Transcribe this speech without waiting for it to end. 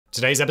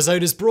Today's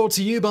episode is brought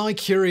to you by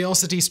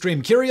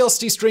CuriosityStream.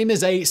 CuriosityStream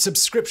is a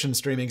subscription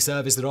streaming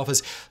service that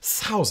offers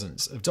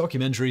thousands of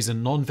documentaries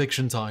and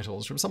non-fiction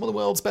titles from some of the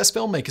world's best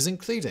filmmakers,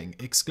 including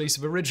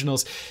exclusive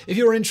originals. If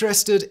you're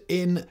interested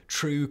in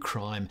true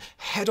crime,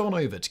 head on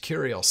over to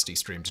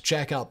CuriosityStream to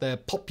check out their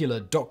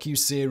popular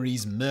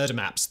docu-series Murder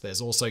Maps.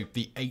 There's also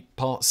the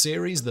 8-part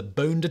series, The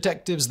Bone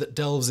Detectives, that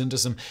delves into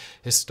some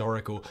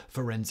historical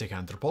forensic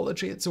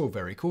anthropology. It's all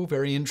very cool,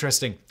 very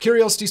interesting.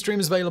 CuriosityStream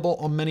is available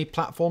on many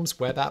platforms: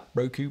 web app,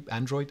 Roku,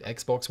 Android,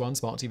 Xbox One,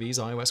 smart TVs,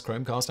 iOS,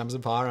 Chromecast,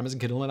 Amazon Fire, Amazon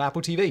Kindle, and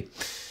Apple TV.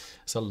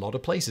 It's a lot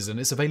of places, and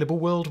it's available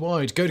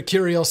worldwide. Go to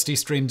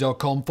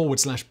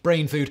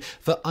curiositystream.com/brainfood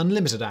for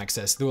unlimited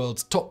access to the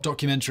world's top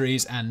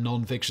documentaries and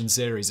non-fiction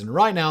series. And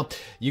right now,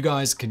 you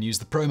guys can use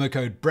the promo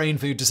code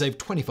BRAINFOOD to save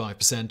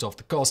 25% off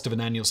the cost of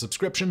an annual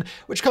subscription,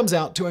 which comes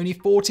out to only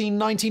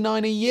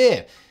 $14.99 a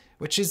year,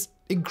 which is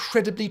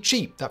incredibly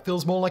cheap. That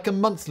feels more like a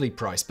monthly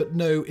price, but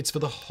no, it's for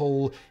the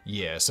whole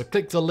year. So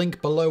click the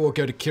link below or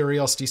go to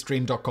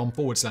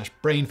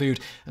curiositystream.com/brainfood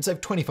and save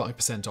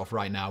 25% off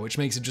right now, which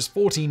makes it just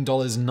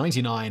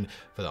 $14.99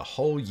 for the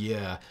whole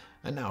year.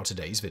 And now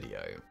today's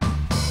video.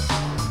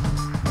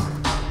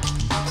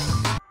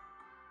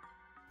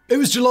 It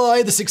was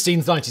July the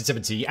 16th,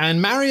 1970, and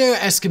Mario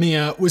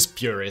Escamilla was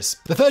furious.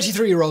 The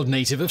 33-year-old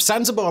native of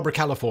Santa Barbara,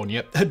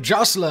 California, had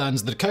just learned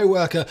that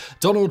co-worker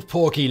Donald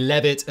Porky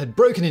Levitt had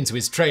broken into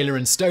his trailer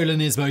and stolen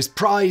his most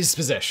prized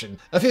possession,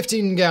 a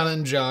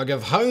 15-gallon jug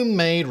of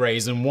homemade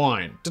raisin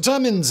wine.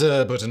 Determined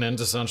to put an end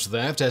to such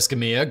theft,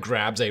 Escamilla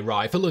grabbed a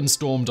rifle and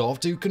stormed off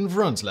to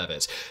confront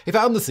Levitt. He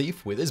found the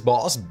thief with his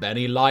boss,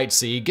 Benny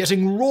Lightsey,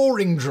 getting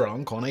roaring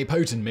drunk on a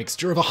potent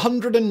mixture of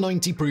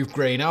 190 proof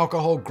grain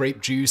alcohol,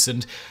 grape juice,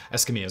 and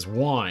Escamilla's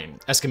wine.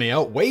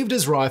 Escamilla waved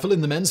his rifle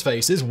in the men's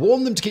faces,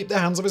 warned them to keep their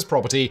hands off his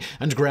property,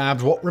 and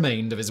grabbed what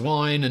remained of his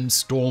wine and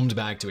stormed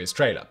back to his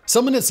trailer.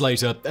 Some minutes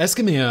later,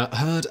 Escamilla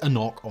heard a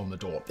knock on the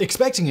door.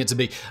 Expecting it to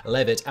be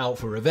Levitt out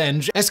for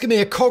revenge,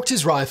 Escamilla cocked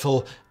his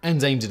rifle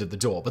and aimed it at the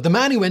door. But the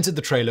man who entered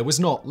the trailer was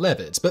not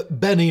Levitt, but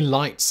Benny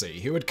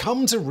Lightsey, who had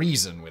come to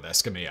reason with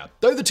Escamilla.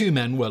 Though the two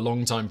men were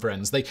longtime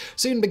friends, they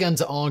soon began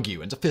to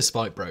argue and a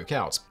fistfight broke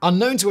out.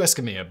 Unknown to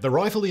Escamilla, the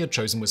rifle he had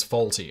chosen was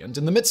faulty, and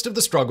in the midst of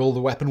the struggle, the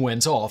weapon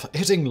went off,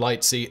 hitting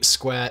Lightsey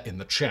square in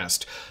the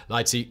chest.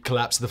 Lightsey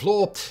collapsed to the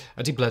floor,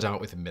 and he bled out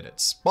within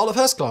minutes. While at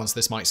first glance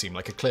this might seem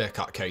like a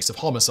clear-cut case of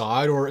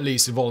homicide, or at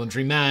least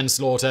involuntary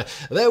manslaughter,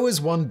 there was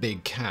one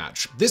big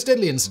catch. This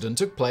deadly incident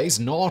took place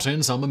not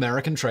in some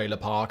American trailer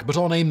park, but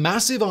on a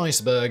massive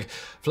iceberg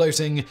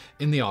floating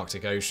in the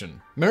Arctic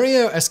Ocean.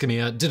 Mario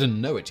Escamilla didn't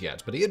know it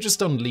yet, but he had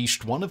just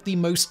unleashed one of the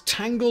most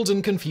tangled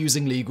and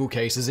confusing legal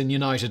cases in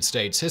United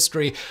States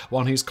history,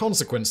 one whose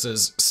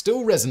consequences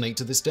still resonate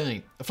to this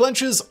day.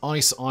 Fletcher's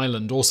Ice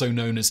Island, also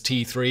known as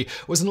T3,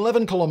 was an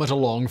 11-kilometer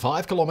long,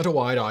 5-kilometer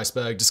wide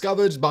iceberg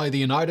discovered by the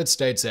United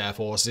States Air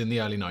Force in the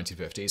early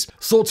 1950s.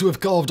 Thought to have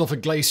carved off a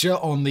glacier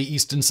on the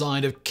eastern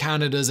side of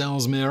Canada's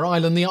Ellesmere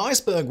Island, the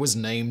iceberg was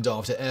named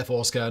after Air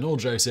Force Colonel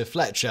Joseph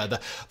Fletcher,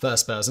 the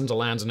first person to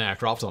land an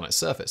aircraft on its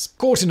surface.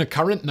 Caught in a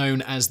current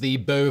known as the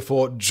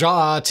Beaufort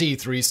Jar,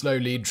 T3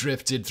 slowly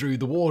drifted through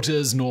the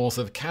waters north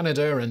of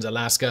Canada and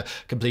Alaska,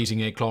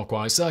 completing a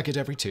clockwise circuit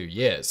every 2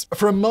 years.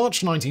 From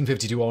March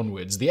 1952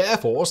 onwards, the Air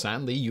Force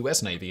and the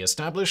US Navy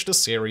established a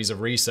series of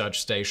research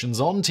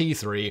stations on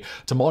T3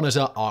 to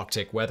monitor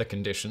Arctic weather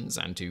conditions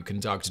and to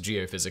conduct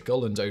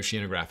geophysical and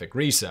oceanographic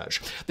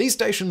research. These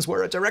stations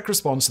were a direct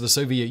response to the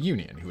Soviet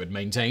Union, who had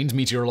maintained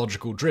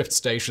meteorological drift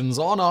stations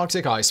on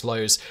Arctic ice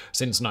flows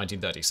since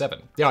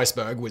 1937. The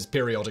iceberg was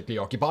periodically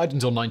occupied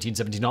until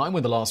 1979,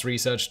 when the last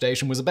research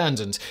station was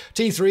abandoned.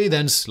 T3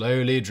 then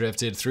slowly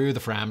drifted through the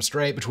Fram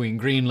Strait between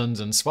Greenland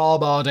and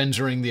Svalbard,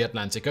 entering the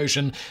Atlantic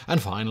Ocean,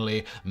 and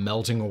finally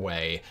melting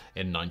away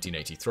in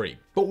 1983.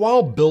 But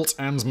while built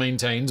and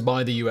maintained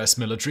by the US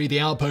military, the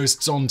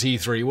outposts on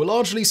T3 were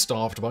largely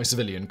staffed by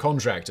civilian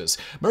contractors.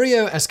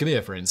 Mario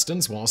Escamilla, for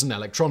instance, was an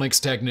electronics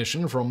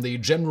technician from the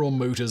General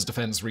Motors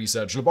Defense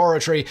Research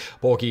Laboratory.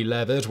 Porky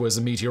Levitt was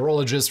a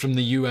meteorologist from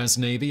the US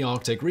Navy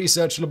Arctic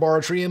Research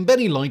Laboratory, and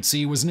Benny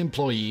Lightsey was an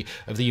employee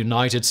of the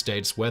United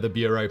States Weather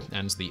Bureau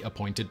and the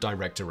appointed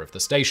director of the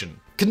station.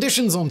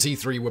 Conditions on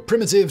T3 were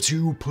primitive,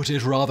 to put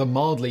it rather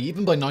mildly.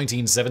 Even by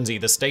 1970,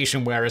 the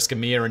station where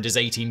Escamilla and his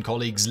 18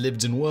 colleagues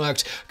lived and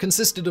worked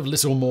consisted of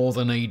little more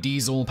than a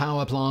diesel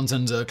power plant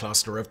and a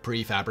cluster of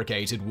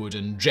prefabricated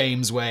wooden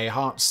Jamesway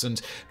huts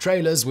and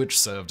trailers which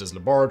served as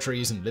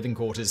laboratories and living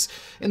quarters.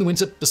 In the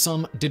winter, the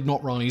sun did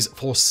not rise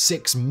for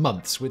 6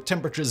 months, with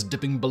temperatures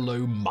dipping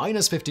below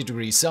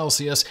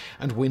 -50°C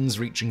and winds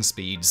reaching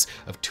speeds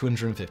of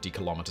 250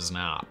 kilometers an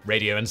hour.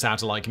 Radio and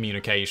satellite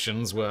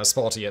communications were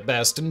spotty at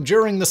best, and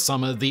during the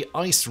summer, the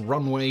ice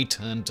runway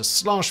turned to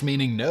slush,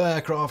 meaning no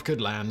aircraft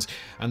could land,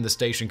 and the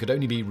station could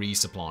only be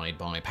resupplied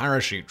by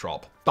parachute drop.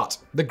 But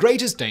the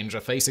greatest danger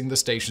facing the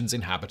station's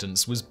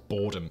inhabitants was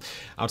boredom.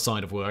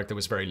 Outside of work, there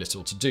was very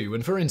little to do,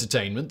 and for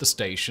entertainment, the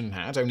station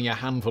had only a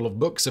handful of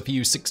books, a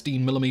few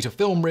 16mm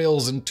film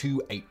reels, and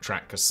 2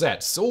 8-track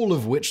cassettes, all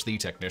of which the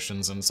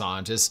technicians and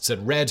scientists scientists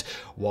had read,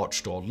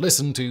 watched, or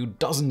listened to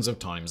dozens of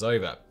times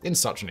over. In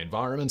such an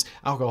environment,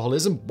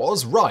 alcoholism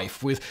was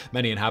rife, with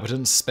many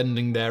inhabitants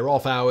spending their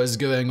off hours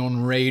going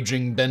on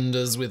raging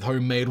benders with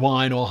homemade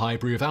wine or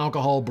high-proof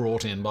alcohol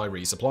brought in by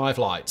resupply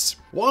flights.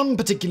 One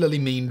particularly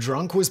mean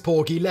drunk was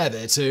Porky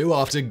Levitt, who,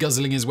 after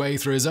guzzling his way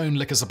through his own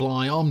liquor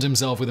supply, armed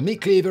himself with a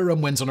meat cleaver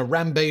and went on a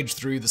rampage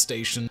through the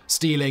station,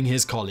 stealing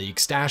his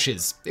colleagues'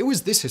 stashes. It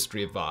was this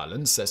history of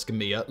violence,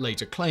 Escamilla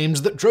later claimed,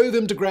 that drove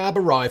him to grab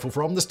a rifle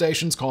from the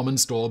station's common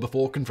store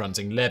before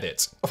confronting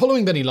Levitt.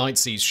 Following Benny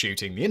Lightsey's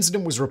shooting, the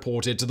incident was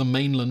reported to the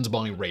mainland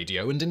by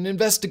radio, and an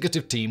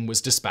investigative team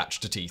was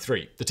dispatched to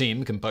T3. The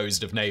team,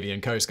 composed of Navy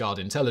and Coast Guard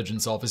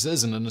intelligence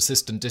officers and an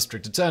assistant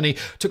district attorney,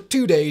 took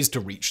 2 days to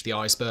reach the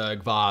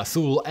iceberg via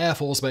Thule Air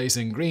Force Base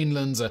in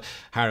Greenland, a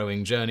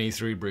harrowing journey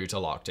through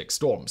brutal Arctic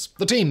storms.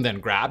 The team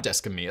then grabbed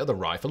Escamilla, the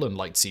rifle, and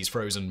Lightsey's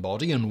frozen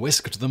body and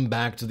whisked them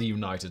back to the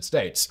United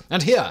States.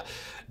 And here,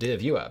 dear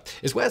viewer,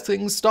 is where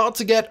things start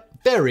to get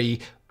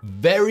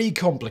very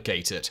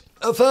complicated.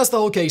 At first, the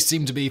whole case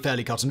seemed to be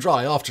fairly cut and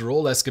dry. After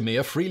all,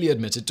 Escamilla freely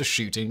admitted to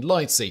shooting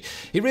Lightsey.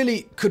 He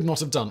really could not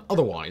have done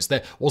otherwise.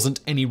 There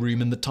wasn't any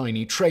room in the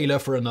tiny trailer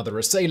for another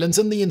assailant,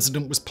 and the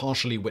incident was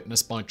partially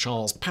witnessed by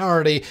Charles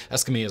Parody,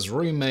 Escamilla's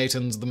roommate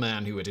and the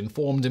man who had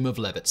informed him of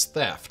Levitt's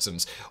theft,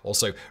 and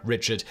also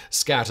Richard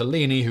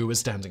Scatolini, who was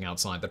standing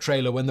outside the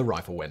trailer when the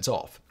rifle went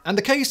off. And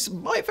the case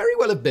might very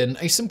well have been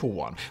a simple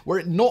one, were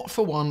it not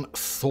for one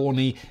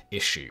thorny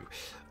issue.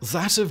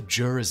 That of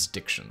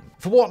jurisdiction.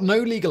 For what no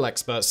legal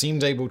expert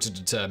seemed able to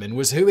determine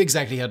was who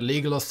exactly had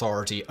legal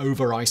authority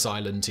over Ice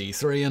Island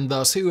T3, and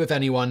thus who, if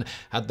anyone,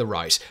 had the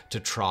right to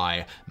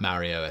try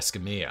Mario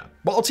Escamilla.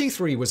 While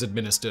T3 was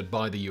administered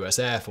by the US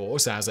Air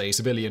Force as a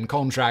civilian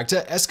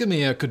contractor,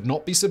 Escamilla could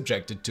not be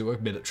subjected to a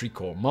military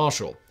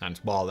court-martial. And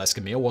while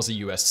Escamilla was a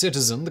US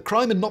citizen, the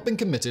crime had not been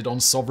committed on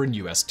sovereign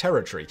US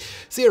territory.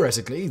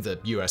 Theoretically, the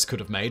US could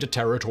have made a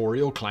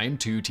territorial claim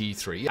to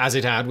T3, as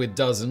it had with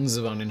dozens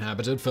of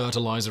uninhabited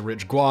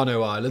fertilizer-rich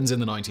guano islands in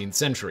the 19th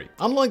century.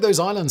 Unlike those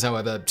islands,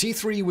 however,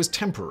 T3 was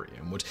temporary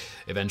and would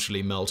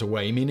eventually melt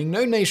away, meaning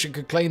no nation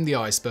could claim the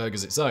iceberg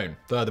as its own.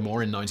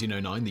 Furthermore, in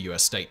 1909, the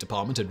US State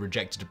Department had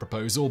rejected a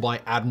proposal by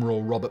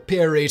Admiral Robert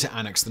Peary to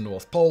annex the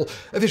North Pole,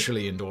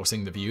 officially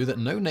endorsing the view that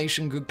no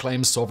nation could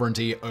claim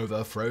sovereignty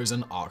over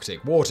frozen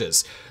Arctic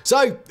waters.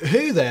 So,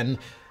 who then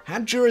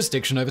had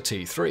jurisdiction over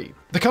T3?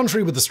 The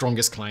country with the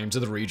strongest claim to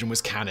the region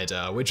was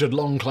Canada, which had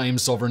long claimed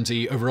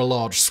sovereignty over a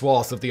large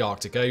swath of the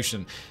Arctic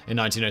Ocean. In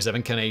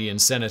 1907, Canadian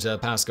Senator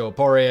Pascal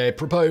Poirier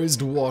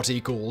proposed what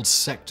he called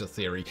sector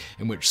theory,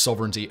 in which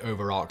sovereignty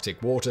over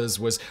Arctic waters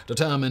was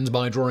determined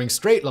by drawing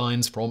straight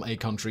lines from a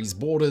country's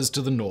borders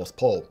to the North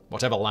Pole.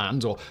 Whatever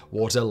land or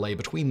water lay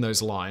between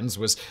those lines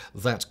was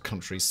that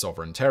country's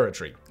sovereign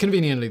territory.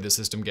 Conveniently, the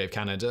system gave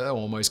Canada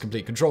almost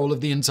complete control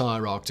of the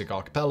entire Arctic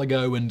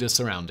archipelago and the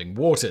surrounding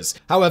waters.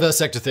 However,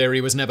 sector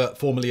theory was never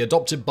formally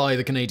adopted by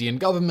the Canadian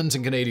government,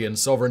 and Canadian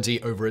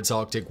sovereignty over its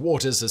Arctic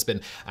waters has been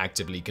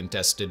actively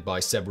contested by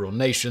several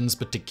nations,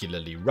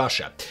 particularly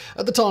Russia.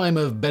 At the time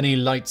of Benny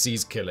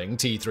Lightsey's killing,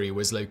 T3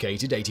 was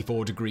located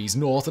 84 degrees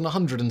north and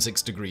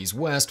 106 degrees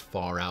west,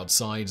 far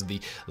outside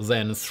the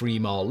then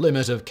 3-mile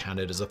limit of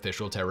Canada's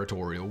official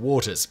territorial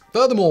waters.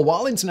 Furthermore,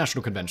 while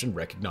international convention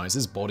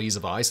recognizes bodies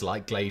of ice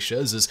like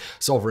glaciers as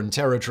sovereign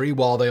territory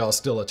while they are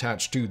still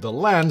attached to the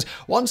land,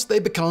 once they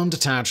become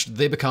detached,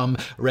 they become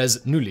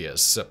res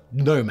nullius,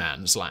 no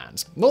man's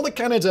land. Not that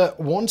Canada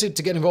wanted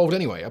to get involved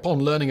anyway. Upon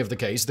learning of the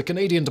case, the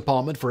Canadian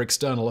Department for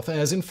External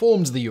Affairs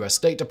informed the US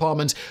State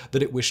Department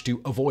that it wished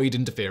to avoid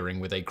interfering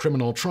with a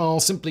criminal trial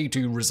simply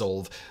to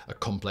resolve a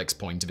complex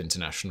point of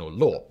international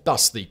law.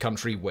 Thus, the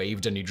country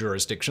waived any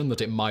jurisdiction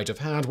that it might have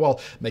had, while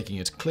making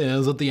it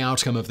clear that the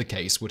outcome of the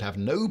case would have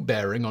no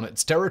bearing on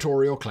its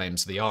territorial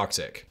claims to the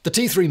Arctic. The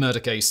T3 murder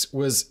case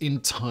was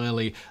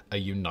entirely a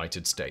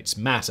United States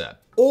matter.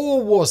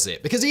 Or was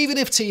it? Because even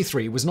if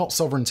T3 was not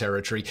sovereign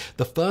territory,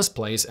 the first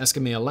place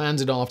Escamilla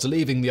landed after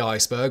leaving the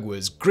iceberg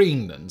was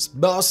Greenland.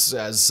 Thus,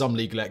 as some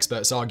legal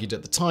experts argued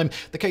at the time,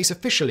 the case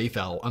officially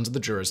fell under the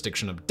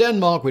jurisdiction of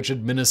Denmark, which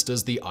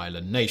administers the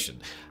island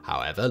nation.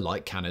 However,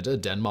 like Canada,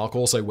 Denmark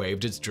also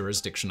waived its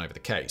jurisdiction over the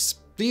case.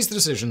 These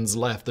decisions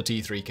left the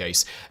T3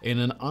 case in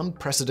an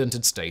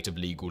unprecedented state of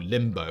legal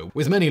limbo,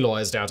 with many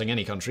lawyers doubting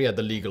any country had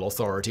the legal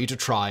authority to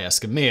try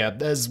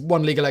Escamilla. As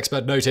one legal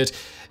expert noted,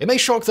 it may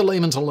shock the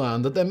layman to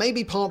learn that there may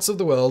be parts of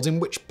the world in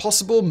which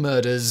possible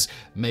murders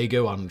may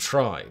go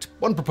untried.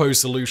 One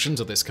proposed solution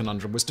to this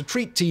conundrum was to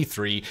treat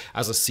T3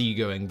 as a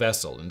seagoing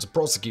vessel and to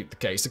prosecute the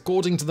case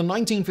according to the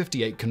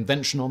 1958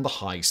 Convention on the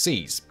High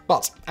Seas.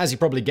 But, as you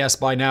probably guessed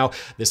by now,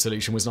 this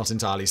solution was not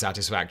entirely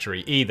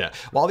satisfactory either.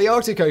 While the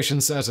Arctic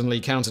Ocean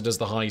certainly counted as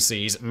the high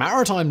seas,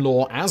 maritime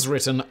law as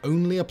written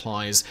only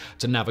applies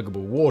to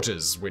navigable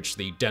waters, which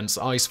the dense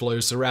ice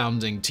floes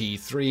surrounding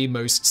T3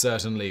 most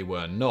certainly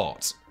were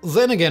not.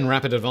 Then again,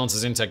 rapid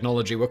advances in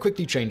technology were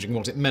quickly changing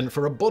what it meant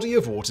for a body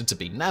of water to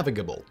be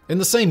navigable. In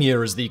the same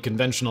year as the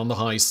Convention on the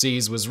High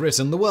Seas was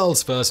written, the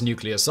world's first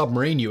nuclear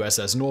submarine,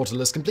 USS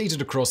Nautilus,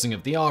 completed a crossing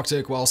of the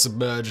Arctic while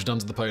submerged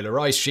under the polar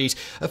ice sheet,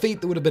 a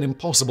feat that would have been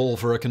impossible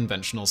for a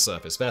conventional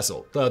surface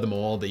vessel.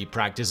 Furthermore, the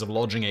practice of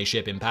lodging a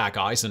ship in pack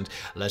ice and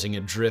letting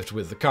it drift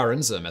with the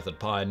currents, a method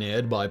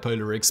pioneered by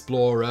polar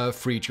explorer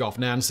Fridtjof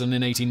Nansen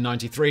in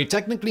 1893,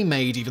 technically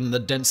made even the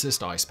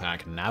densest ice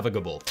pack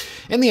navigable.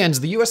 In the end,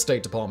 the US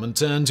State Department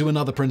turned to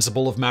another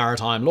principle of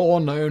maritime law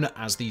known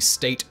as the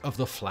state of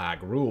the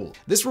flag rule.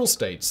 This rule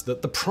states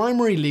that the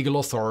primary legal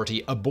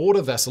authority aboard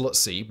a vessel at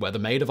sea, whether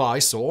made of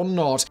ice or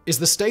not, is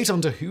the state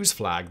under whose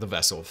flag the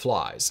vessel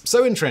flies.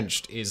 So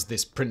entrenched is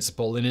this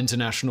principle in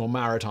international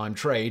maritime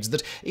trades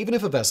that even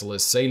if a vessel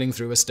is sailing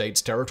through a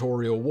state's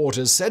territorial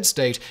waters, said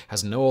state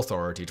has no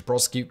authority to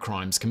prosecute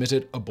crimes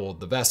committed aboard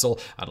the vessel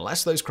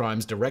unless those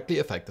crimes directly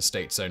affect the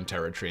state's own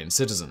territory and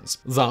citizens.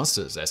 Thus,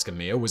 as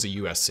Escamilla was a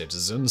US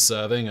citizen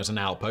serving at an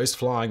outpost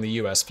flying the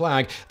US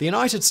flag, the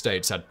United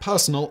States had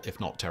personal, if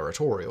not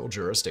territorial,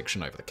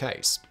 jurisdiction over the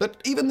case.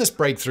 But even this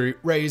breakthrough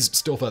raised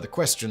still further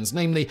questions,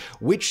 namely,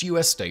 which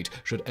US state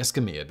should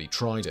Escamilla be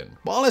tried in?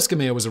 While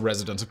Escamilla was a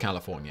resident of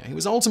California, he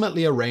was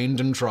ultimately arraigned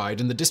and tried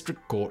in the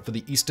District Court for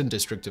the Eastern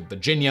District of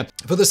Virginia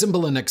for the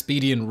simple and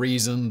expedient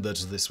reason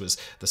that this was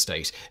the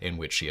state in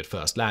which he had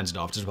first landed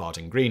after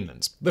departing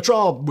Greenland. The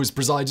trial was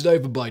presided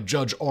over by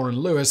Judge Orrin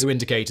Lewis, who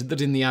indicated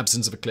that in the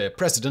absence of a clear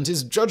precedent,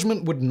 his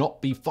judgment would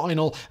not be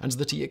final and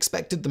that he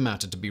expected the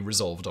matter to be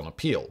resolved on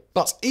appeal.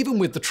 But even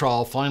with the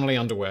trial finally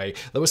underway,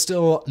 there was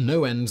still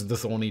no end to the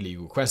thorny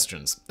legal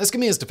questions.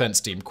 Escamilla's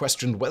defense team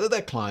questioned whether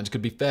their client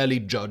could be fairly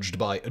judged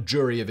by a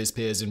jury of his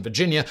peers in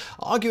Virginia,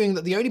 arguing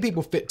that the only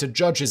people fit to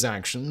judge his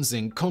actions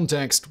in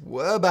context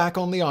were back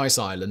on the ice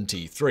island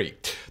T3.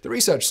 The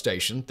research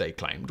station, they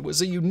claimed,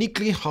 was a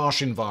uniquely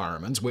harsh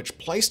environment which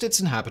placed its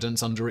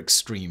inhabitants under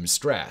extreme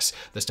stress.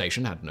 The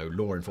station had no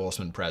law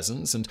enforcement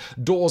presence, and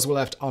doors were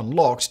left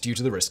unlocked due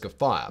to the risk of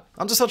fire.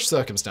 Under such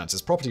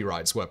circumstances, property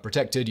rights were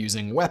protected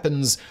using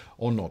weapons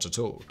or not at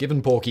all.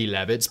 Given Porky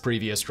Levitt's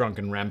previous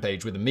drunken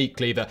rampage with a meat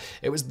cleaver,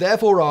 it was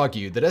therefore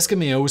argued that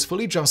Escamilla was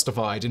fully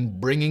justified in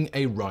bringing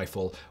a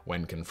rifle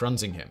when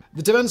confronting him.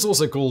 The defense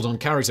also called on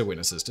character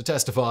witnesses to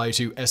testify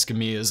to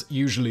Escamilla's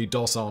usually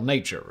docile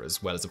nature,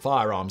 as well as a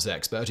firearms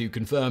expert who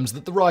confirmed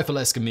that the rifle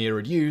Escamilla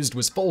had used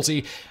was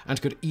faulty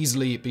and could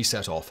easily be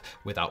set off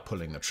without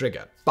pulling the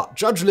trigger. But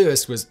Judge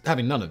Lewis was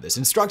having none of this,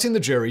 instructing the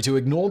jury to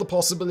ignore the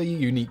possibly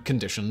unique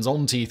conditions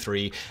on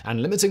T3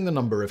 and limiting the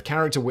number of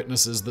character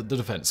witnesses that the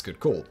defense could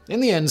call. In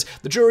the end,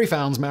 the jury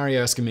found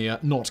Mario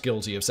Escamilla not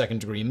guilty of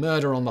second-degree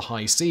murder on the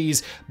high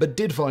seas, but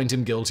did find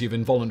him guilty of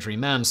involuntary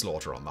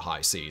manslaughter on the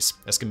high seas.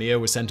 Escamilla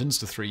was sentenced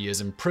to 3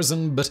 years in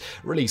prison, but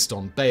released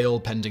on bail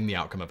pending the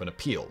outcome of an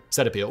appeal.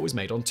 Said appeal was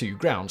made on 2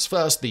 grounds.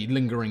 First, the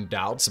lingering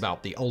doubts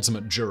about the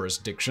ultimate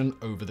jurisdiction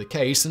over the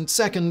case, and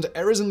second,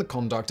 errors in the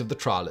conduct of the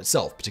trial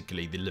itself,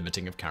 particularly the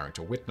limiting of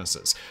character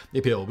witnesses. The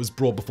appeal was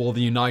brought before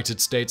the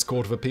United States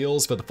Court of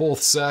Appeals for the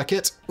Fourth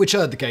Circuit, which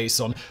heard the case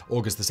on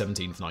August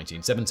 17,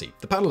 1970.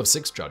 The panel of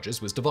 6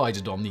 judges was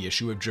divided on the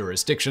issue of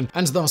jurisdiction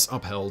and thus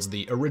upheld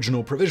the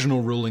original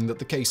provisional ruling that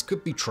the case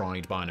could be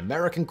tried by an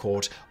American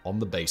court on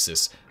the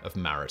basis of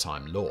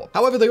maritime law.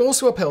 However, they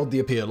also upheld the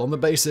appeal on the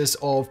basis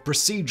of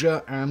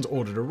procedure and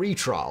ordered a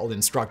retrial,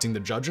 instructing the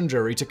judge and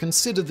jury to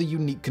consider the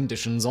unique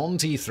conditions on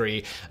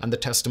T3 and the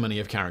testimony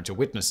of character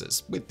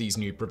witnesses. With these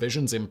new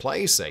provisions in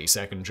place, a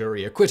second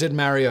jury acquitted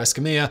Mario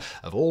Escamilla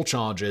of all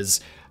charges,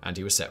 and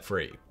he was set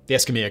free. The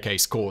Escamilla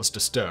case caused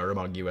a stir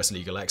among US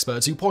legal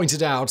experts who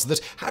pointed out that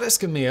had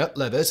Escamilla,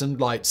 Levitt, and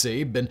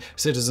Lightsey been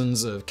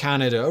citizens of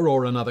Canada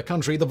or another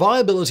country, the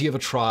viability of a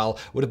trial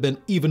would have been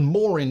even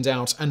more in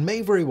doubt and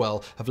may very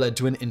well have led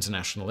to an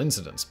international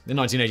incident. In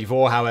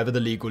 1984, however,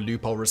 the legal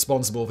loophole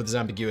responsible for this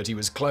ambiguity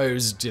was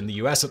closed, in the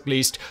US at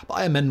least,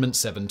 by Amendment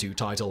 7 to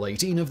Title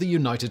 18 of the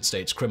United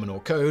States Criminal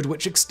Code,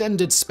 which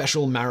extended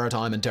special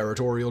maritime and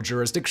territorial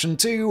jurisdiction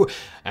to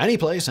any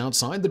place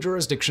outside the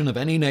jurisdiction of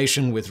any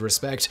nation with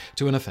respect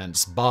to an offense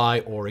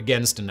by or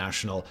against a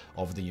national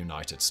of the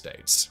United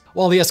States.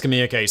 While the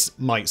Escamilla case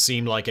might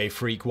seem like a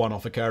freak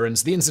one-off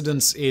occurrence, the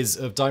incident is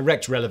of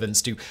direct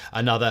relevance to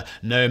another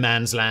no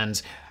man's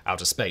land,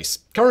 outer space.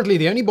 Currently,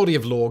 the only body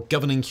of law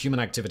governing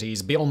human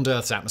activities beyond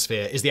Earth's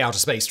atmosphere is the Outer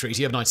Space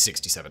Treaty of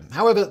 1967.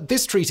 However,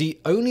 this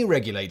treaty only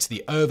regulates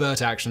the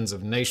overt actions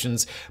of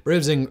nations,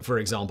 prohibiting, for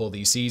example,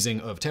 the seizing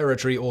of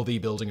territory or the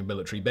building of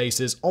military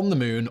bases on the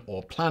moon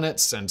or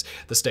planets, and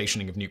the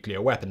stationing of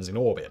nuclear weapons in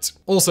orbit.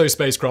 Also,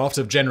 spacecraft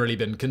have generally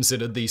been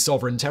considered the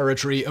sovereign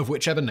territory of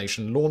whichever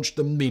nation launched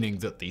them, meaning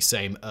that the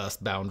same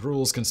earthbound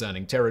rules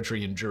concerning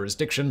territory and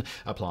jurisdiction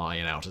apply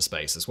in outer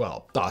space as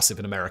well. Thus, if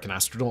an American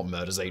astronaut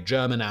murders a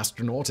German an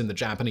astronaut in the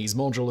Japanese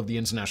module of the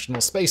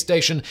International Space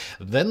Station,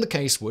 then the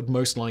case would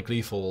most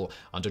likely fall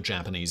under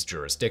Japanese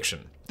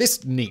jurisdiction.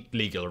 This neat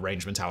legal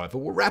arrangement, however,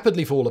 will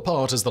rapidly fall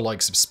apart as the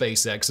likes of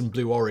SpaceX and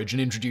Blue Origin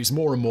introduce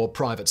more and more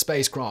private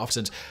spacecraft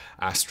and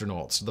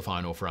astronauts to the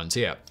final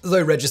frontier.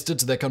 Though registered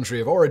to their country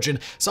of origin,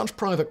 such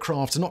private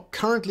craft are not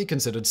currently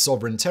considered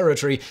sovereign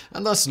territory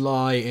and thus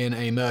lie in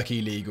a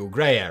murky legal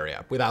grey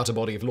area. Without a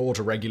body of law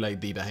to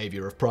regulate the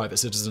behaviour of private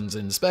citizens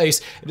in space,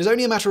 it is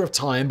only a matter of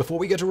time before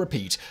we get a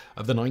repeat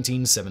of the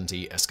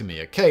 1970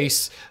 Escamilla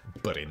case,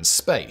 but in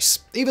space.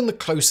 Even the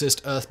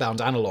closest earthbound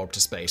analogue to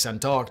space,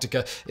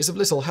 Antarctica, is of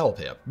little help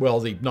here. While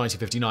the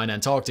 1959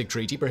 Antarctic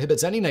Treaty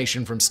prohibits any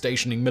nation from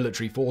stationing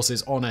military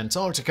forces on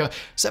Antarctica,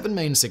 7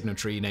 main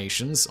signatory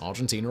nations,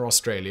 Argentina,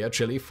 Australia,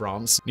 Chile,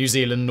 France, New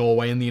Zealand,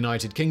 Norway, and the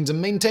United Kingdom,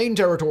 maintain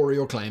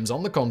territorial claims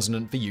on the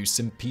continent for use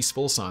in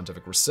peaceful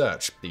scientific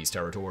research. These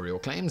territorial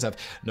claims have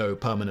no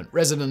permanent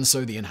residence,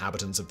 so the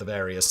inhabitants of the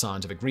various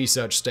scientific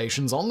research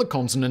stations on the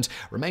continent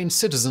remain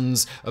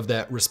citizens of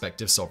their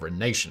respective sovereign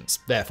nations.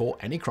 Therefore,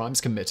 any crimes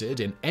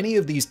committed in any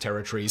of these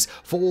territories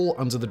fall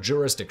under the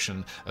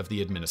jurisdiction of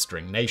the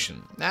administering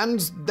nation. And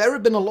there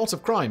have been a lot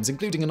of crimes,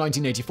 including a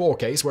 1984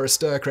 case where a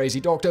stir-crazy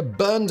doctor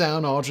burned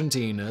down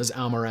Argentina's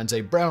Almirante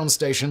Brown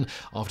station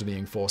after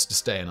being forced to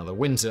stay another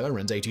winter,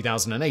 and a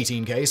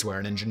 2018 case where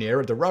an engineer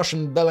at the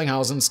Russian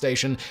Bellinghausen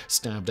station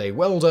stabbed a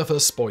welder for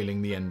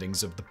spoiling the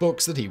endings of the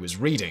books that he was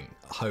reading.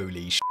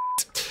 Holy shit.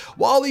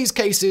 While these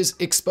cases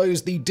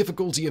expose the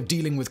difficulty of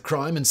dealing with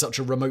crime in such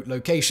a remote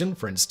location,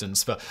 for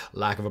instance, for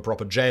lack of a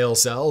proper jail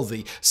cell,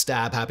 the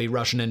stab-happy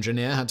Russian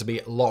engineer had to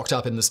be locked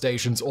up in the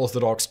station's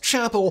Orthodox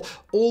chapel,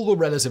 all were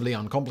relatively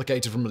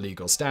uncomplicated from a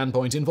legal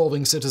standpoint,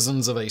 involving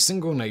citizens of a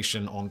single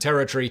nation on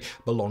territory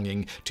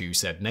belonging to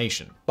said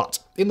nation. But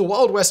in the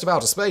wild west of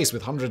outer space,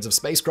 with hundreds of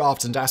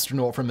spacecraft and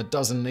astronauts from a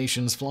dozen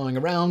nations flying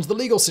around, the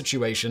legal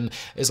situation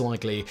is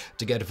likely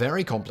to get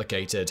very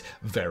complicated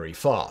very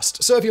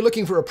fast. So if you're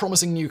looking for a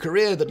promising new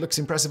career that looks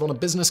impressive on a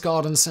business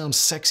card and sounds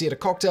sexy at a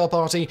cocktail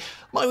party,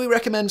 might we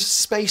recommend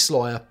Space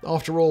Lawyer?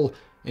 After all,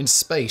 in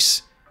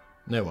space,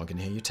 no one can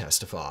hear you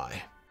testify.